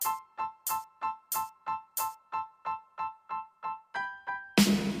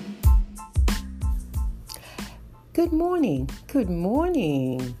Good morning. Good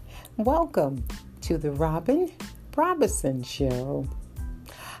morning. Welcome to the Robin Robinson Show.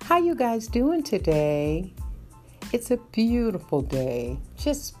 How you guys doing today? It's a beautiful day.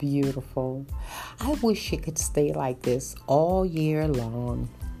 Just beautiful. I wish it could stay like this all year long.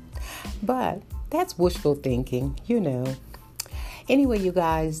 But that's wishful thinking, Anyway, you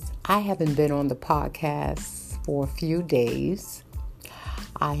guys, I haven't been on the podcast for a few days.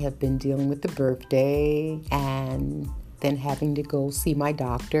 I have been dealing with the birthday and then having to go see my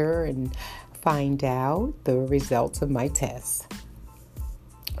doctor and find out the results of my tests.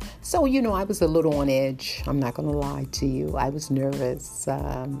 So, I was a little on edge. I'm not going to lie to you. I was nervous.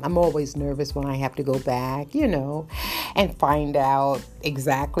 I'm always nervous when I have to go back, and find out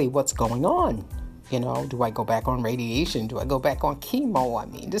exactly what's going on. Do I go back on radiation? Do I go back on chemo? I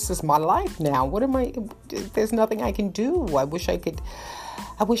mean, this is my life now. There's nothing I can do. I wish I could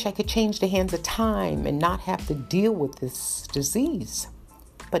change the hands of time and not have to deal with this disease.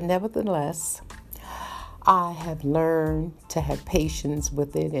 But nevertheless, I have learned to have patience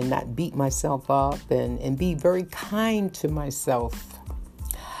with it and not beat myself up and be very kind to myself.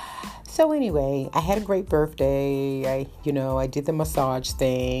 So anyway, I had a great birthday. I did the massage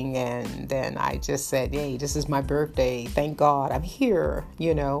thing, and then I just said, hey, this is my birthday. Thank God I'm here.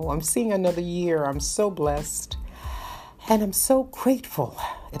 I'm seeing another year. I'm so blessed. And I'm so grateful.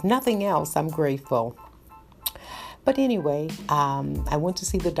 If nothing else, I'm grateful. But anyway, I went to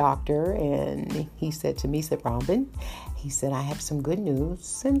see the doctor, and he said to me, Robin, I have some good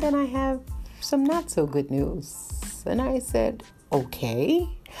news, and then I have some not so good news. And I said, okay.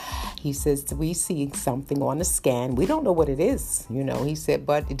 He says, we see something on the scan. We don't know what it is, He said,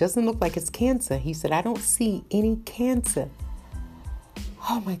 but it doesn't look like it's cancer. He said, I don't see any cancer.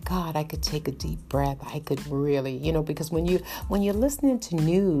 Oh my God, I could take a deep breath. I could really, because when you're listening to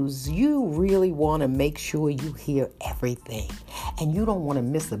news, you really want to make sure you hear everything and you don't want to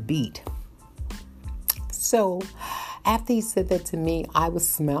miss a beat. So after he said that to me, I was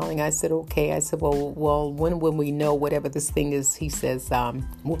smiling. I said, okay. I said, well, when will we know whatever this thing is? He says,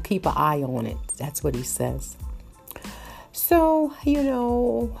 we'll keep an eye on it. That's what he says. So,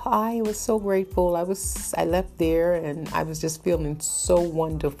 I was so grateful. I left there and I was just feeling so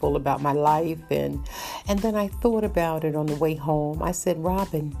wonderful about my life. And then I thought about it on the way home. I said,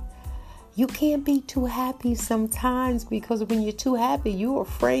 Robin, you can't be too happy sometimes, because when you're too happy, you're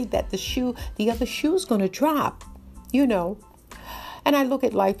afraid that the other shoe's going to drop, And I look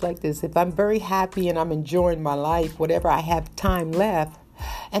at life like this. If I'm very happy and I'm enjoying my life, whatever I have time left,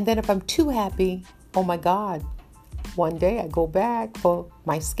 and then if I'm too happy, oh my God, one day I go back for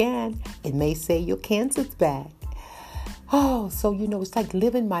my scan, it may say your cancer's back. Oh, so it's like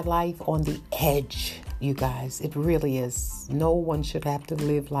living my life on the edge, you guys. It really is. No one should have to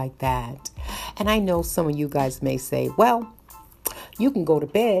live like that. And I know some of you guys may say, well, you can go to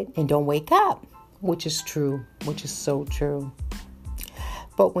bed and don't wake up, which is true, which is so true.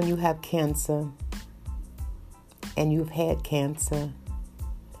 But when you have cancer and you've had cancer,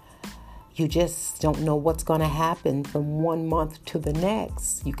 you just don't know what's going to happen from 1 month to the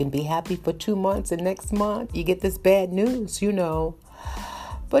next. You can be happy for 2 months, and next month you get this bad news,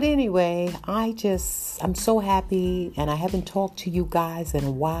 But anyway, I'm so happy, and I haven't talked to you guys in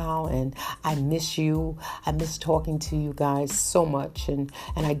a while, and I miss you. I miss talking to you guys so much. And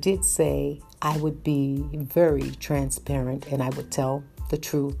I did say I would be very transparent and I would tell the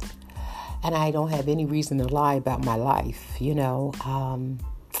truth. And I don't have any reason to lie about my life,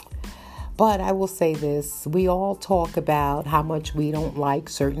 But I will say this, we all talk about how much we don't like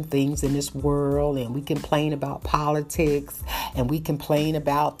certain things in this world, and we complain about politics, and we complain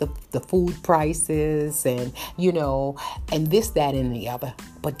about the food prices, and, and this, that, and the other.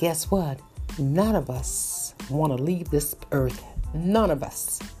 But guess what? None of us want to leave this earth. None of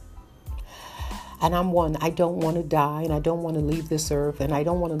us. And I'm one, I don't want to die, and I don't want to leave this earth, and I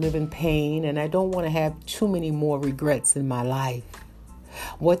don't want to live in pain, and I don't want to have too many more regrets in my life.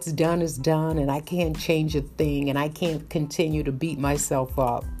 What's done is done, and I can't change a thing, and I can't continue to beat myself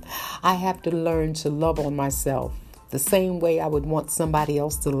up. I have to learn to love on myself the same way I would want somebody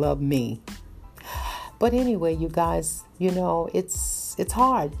else to love me. But anyway, you guys, it's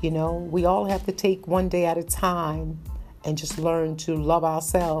hard, We all have to take one day at a time and just learn to love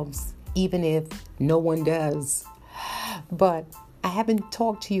ourselves, even if no one does. But I haven't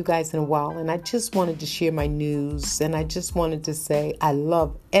talked to you guys in a while, and I just wanted to share my news, and I just wanted to say I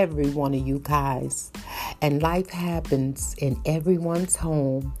love every one of you guys, and life happens in everyone's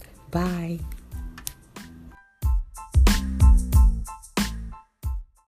home. Bye.